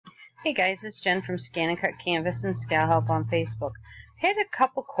Hey guys, it's Jen from ScanNCut Canvas and Scale Help on Facebook. I had a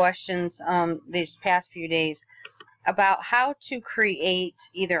couple questions these past few days about how to create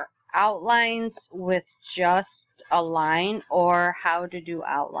either outlines with just a line or how to do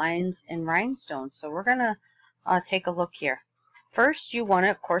outlines in Rhinestone. So we're going to take a look here. First, you want to,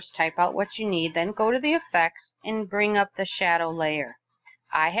 of course, type out what you need, then go to the effects and bring up the shadow layer.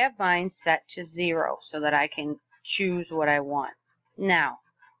 I have mine set to 0 so that I can choose what I want. Now,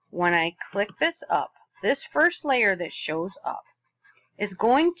 when I click this up, this first layer that shows up is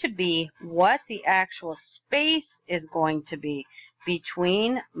going to be what the actual space is going to be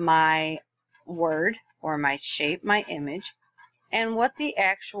between my word or my shape, my image, and what the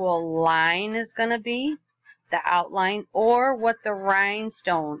actual line is going to be, the outline, or what the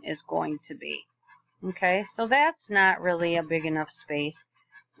rhinestone is going to be. Okay, so that's not really a big enough space.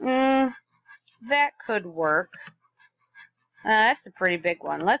 That could work. That's a pretty big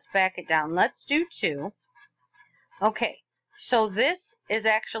one. Let's back it down. Let's do 2. Okay, so this is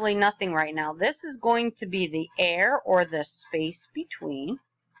actually nothing right now. This is going to be the air or the space between.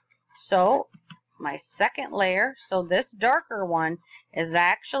 So my second layer, so this darker one is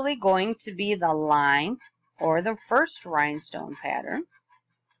actually going to be the line or the first rhinestone pattern.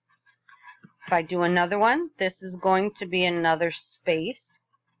 If I do another one, this is going to be another space.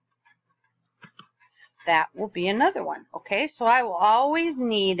 That will be another one. Okay, so I will always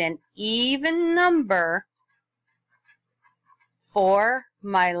need an even number for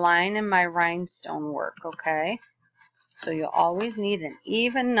my line and my rhinestone work. Okay, so you'll always need an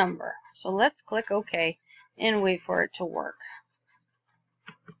even number. So let's click OK and wait for it to work.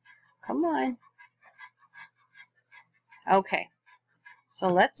 Come on. Okay, so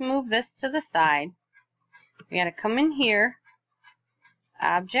let's move this to the side. We got to come in here,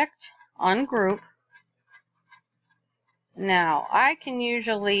 Object, Ungroup. Now, I can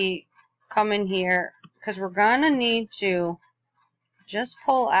usually come in here because we're going to need to just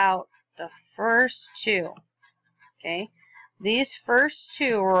pull out the first 2. Okay, these first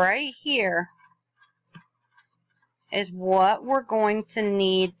 2 right here is what we're going to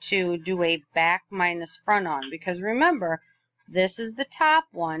need to do a back minus front on, because remember, this is the top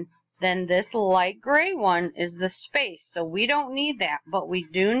one, then this light gray one is the space, so we don't need that, but we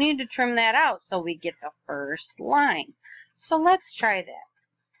do need to trim that out so we get the first line. So let's try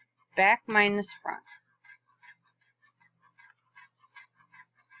that. Back minus front.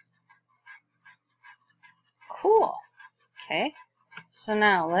 Cool. Okay. So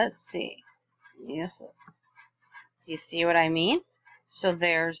now let's see. Yes. Do you see what I mean? So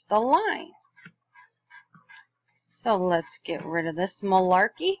there's the line. So let's get rid of this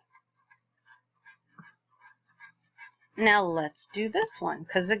malarkey. Now let's do this one,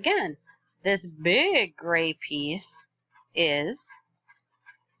 because again, this big gray piece is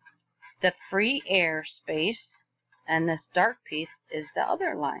the free air space, and this dark piece is the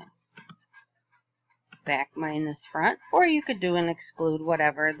other line. Back minus front, or you could do an exclude,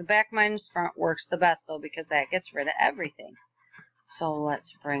 whatever. The back minus front works the best though, because that gets rid of everything. So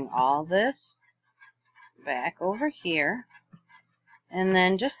let's bring all this back over here, and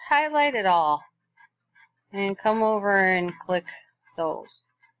then just highlight it all, and come over and click those.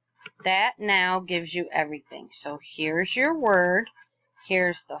 That now gives you everything. So here's your word,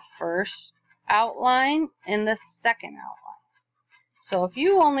 here's the first outline and the second outline. So if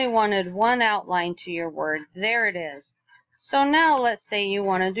you only wanted one outline to your word, there it is. So now let's say you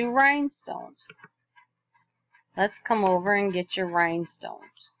want to do rhinestones. Let's come over and get your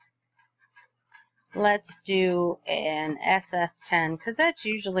rhinestones. Let's do an SS10, because that's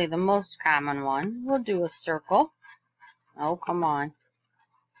usually the most common one. We'll do a circle. Oh, come on.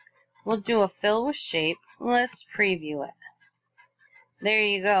 We'll do a fill with shape. Let's preview it. There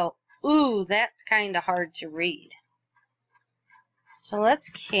you go. Ooh, that's kind of hard to read. So let's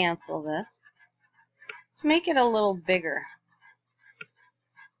cancel this. Let's make it a little bigger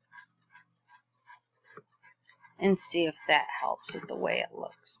and see if that helps with the way it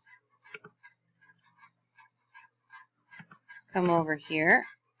looks. Come over here.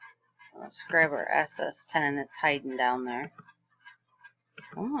 Let's grab our SS10. It's hiding down there.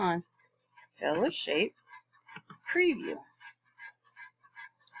 Come on. Fill with shape. Preview.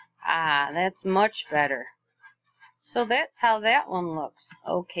 Ah, that's much better. So that's how that one looks.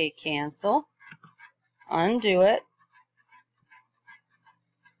 Okay, cancel. Undo it.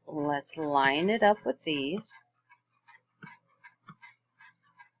 Let's line it up with these.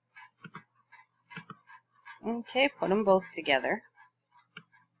 Okay, put them both together.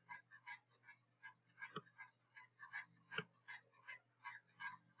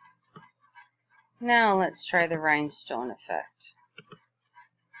 Now let's try the rhinestone effect.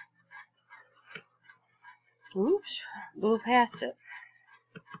 Oops, blew past it.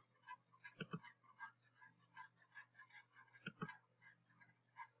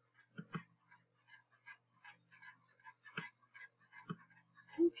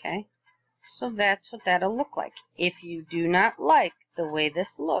 Okay, so that's what that'll look like. If you do not like the way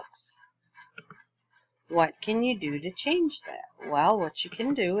this looks, what can you do to change that? Well, what you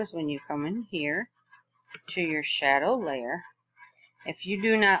can do is when you come in here to your shadow layer, if you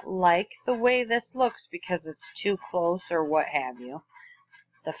do not like the way this looks because it's too close or what have you,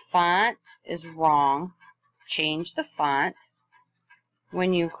 the font is wrong, change the font.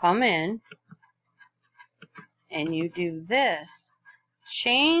 When you come in and you do this,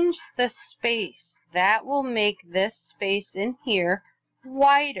 change the space. That will make this space in here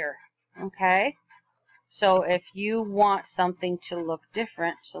wider, okay? So if you want something to look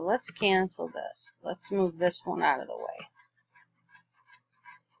different, so let's cancel this. Let's move this one out of the way.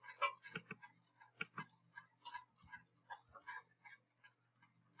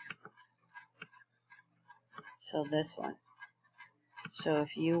 So this one. So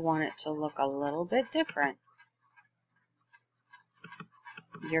if you want it to look a little bit different,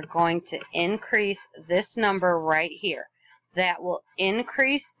 you're going to increase this number right here. That will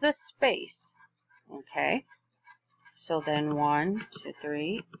increase the space. Okay? So then 1, 2,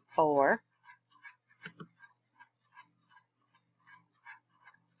 3, 4.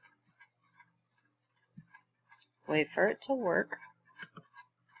 Wait for it to work.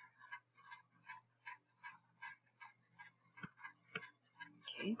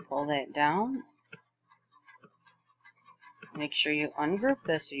 Okay, pull that down. Make sure you ungroup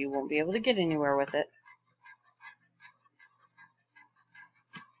this or you won't be able to get anywhere with it.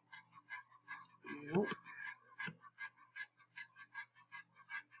 Nope.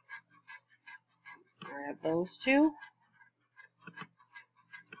 Grab those two.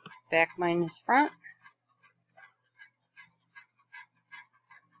 Back minus front.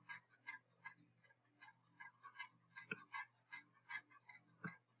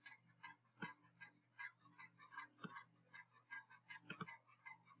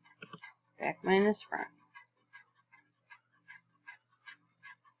 Back minus front.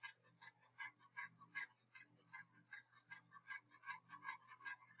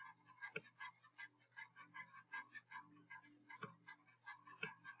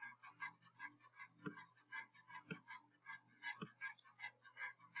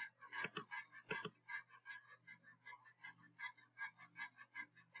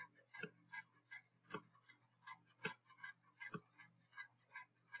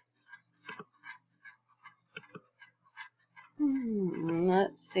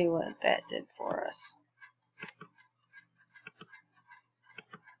 Let's see what that did for us.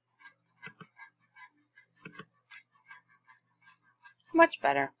 Much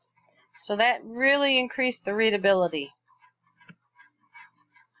better. So that really increased the readability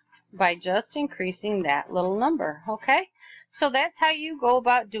by just increasing that little number. Okay? So that's how you go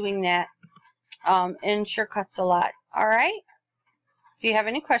about doing that in SureCuts a lot. Alright? If you have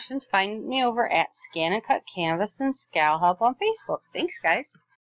any questions, find me over at ScanNCut Canvas and Scal Help on Facebook. Thanks, guys.